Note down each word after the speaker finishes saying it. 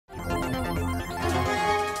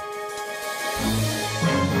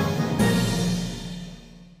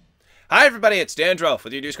Hi everybody, it's Dandruff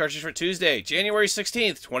with your news cartridge for Tuesday, January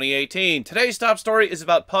 16th, 2018. Today's top story is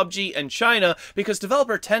about PUBG and China because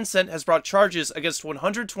developer Tencent has brought charges against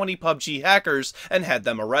 120 PUBG hackers and had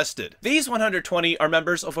them arrested. These 120 are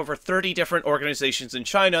members of over 30 different organizations in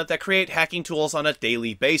China that create hacking tools on a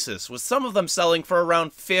daily basis, with some of them selling for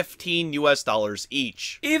around $15 US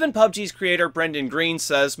each. Even PUBG's creator Brendan Green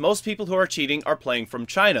says most people who are cheating are playing from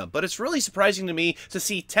China, but it's really surprising to me to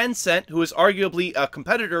see Tencent, who is arguably a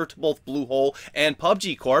competitor to both Bluehole and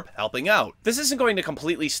PUBG Corp, helping out. This isn't going to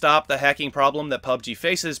completely stop the hacking problem that PUBG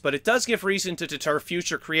faces, but it does give reason to deter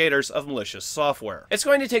future creators of malicious software. It's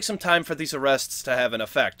going to take some time for these arrests to have an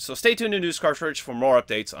effect, so stay tuned to News Cartridge for more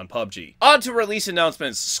updates on PUBG. On to release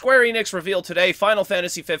announcements. Square Enix revealed today Final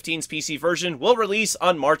Fantasy XV's PC version will release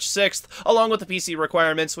on March 6th, along with the PC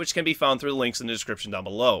requirements, which can be found through the links in the description down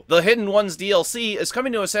below. The Hidden Ones DLC is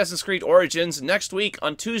coming to Assassin's Creed Origins next week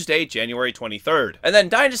on Tuesday, January 23rd. And then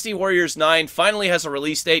Dynasty Warriors 9 finally has a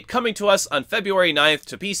release date coming to us on February 9th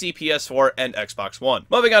to PC, PS4, and Xbox One.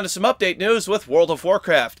 Moving on to some update news with World of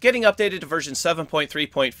Warcraft, getting updated to version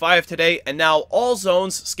 7.3.5 today, and now all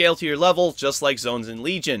zones scale to your level just like zones in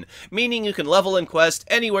Legion, meaning you can level and quest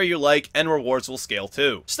anywhere you like and rewards will scale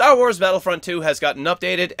too. Star Wars Battlefront 2 has gotten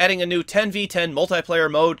updated, adding a new 10v10 multiplayer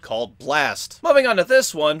mode called Blast. Moving on to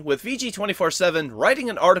this one, with VG247 writing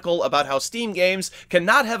an article about how Steam games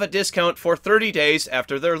cannot have a discount for 30 days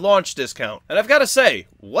after their launch discount. And I've got to say,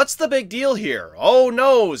 what's the big deal here? Oh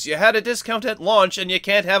noes, you had a discount at launch and you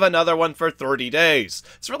can't have another one for 30 days.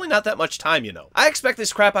 It's really not that much time, you know. I expect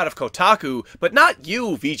this crap out of Kotaku, but not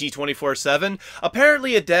you, VG247.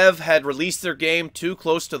 Apparently a dev had released their game too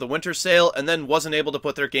close to the winter sale and then wasn't able to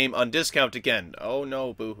put their game on discount again. Oh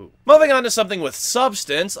no, boo-hoo. Moving on to something with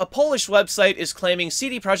substance, a Polish website is claiming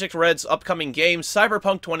CD Projekt Red's upcoming game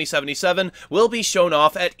Cyberpunk 2077 will be shown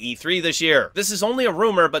off at E3 this year. This is only a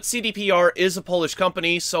rumor, but CDPR is a Polish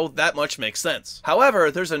company, so that much makes sense.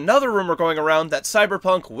 However, there's another rumor going around that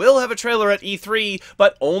Cyberpunk will have a trailer at E3,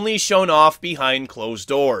 but only shown off behind closed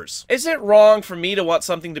doors. Is it wrong for me to want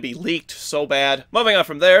something to be leaked so bad? Moving on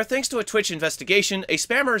from there, thanks to a Twitch investigation, a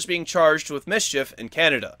spammer is being charged with mischief in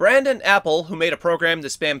Canada. Brandon Apple, who made a program to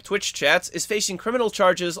spam Twitch chats, is facing criminal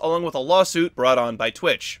charges along with a lawsuit brought on by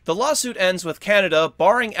Twitch. The lawsuit ends with Canada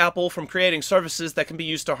barring Apple from creating services that can be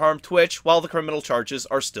used to harm Twitch while the criminal charges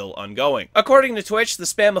are still ongoing. According to Twitch, the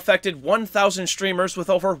spam affected 1,000 streamers with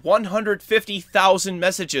over 150,000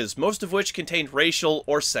 messages, most of which contained racial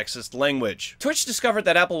or sexist language. Twitch discovered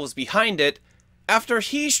that Apple was behind it after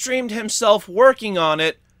he streamed himself working on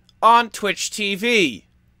it on Twitch TV.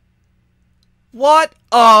 What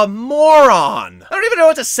a moron! I don't even know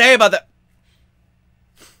what to say about that.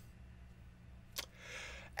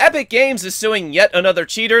 Epic Games is suing yet another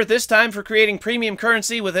cheater, this time for creating premium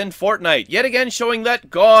currency within Fortnite, yet again showing that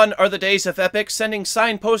gone are the days of Epic sending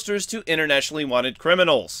signed posters to internationally wanted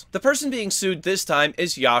criminals. The person being sued this time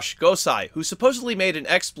is Yash Gosai, who supposedly made an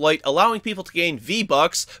exploit allowing people to gain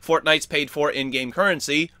V-Bucks, Fortnite's paid-for in-game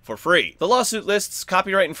currency, for free. The lawsuit lists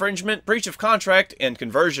copyright infringement, breach of contract, and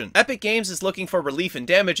conversion. Epic Games is looking for relief in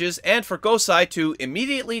damages and for Gosai to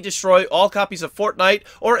immediately destroy all copies of Fortnite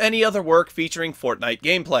or any other work featuring Fortnite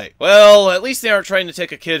gameplay. Well, at least they aren't trying to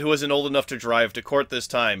take a kid who isn't old enough to drive to court this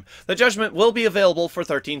time. The judgment will be available for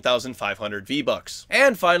 13,500 V-Bucks.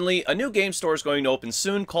 And finally, a new game store is going to open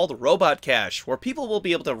soon called Robot Cash, where people will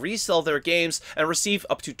be able to resell their games and receive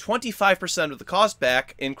up to 25% of the cost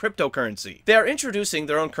back in cryptocurrency. They are introducing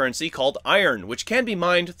their own currency called Iron, which can be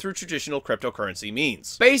mined through traditional cryptocurrency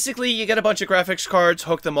means. Basically, you get a bunch of graphics cards,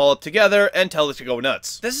 hook them all up together, and tell it to go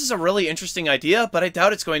nuts. This is a really interesting idea, but I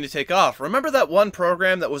doubt it's going to take off. Remember that one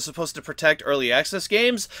program that was supposed to protect early access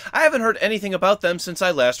games? I haven't heard anything about them since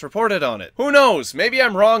I last reported on it. Who knows? Maybe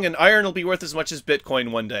I'm wrong and Iron will be worth as much as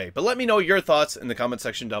Bitcoin one day, but let me know your thoughts in the comment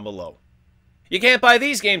section down below. You can't buy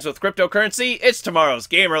these games with cryptocurrency, it's tomorrow's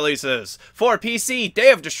game releases. For PC, Day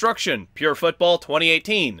of Destruction, Pure Football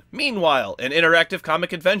 2018, Meanwhile, an interactive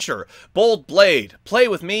comic adventure, Bold Blade, Play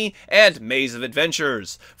With Me, and Maze of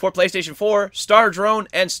Adventures. For PlayStation 4, Star Drone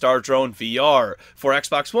and Star Drone VR. For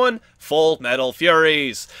Xbox One, Full Metal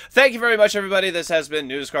Furies. Thank you very much, everybody. This has been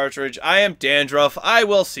News Cartridge. I am Dandruff. I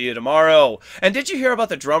will see you tomorrow. And did you hear about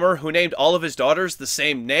the drummer who named all of his daughters the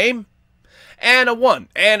same name? And a 1,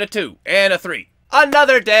 and a 2, and a 3.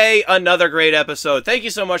 Another day, another great episode. Thank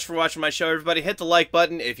you so much for watching my show, everybody. Hit the like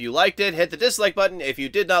button if you liked it. Hit the dislike button if you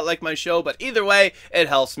did not like my show. But either way, it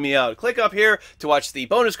helps me out. Click up here to watch the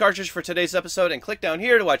bonus cartridge for today's episode, and click down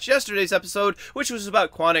here to watch yesterday's episode, which was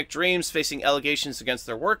about Quantic Dreams facing allegations against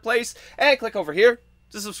their workplace. And click over here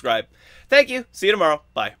to subscribe. Thank you. See you tomorrow.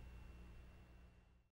 Bye.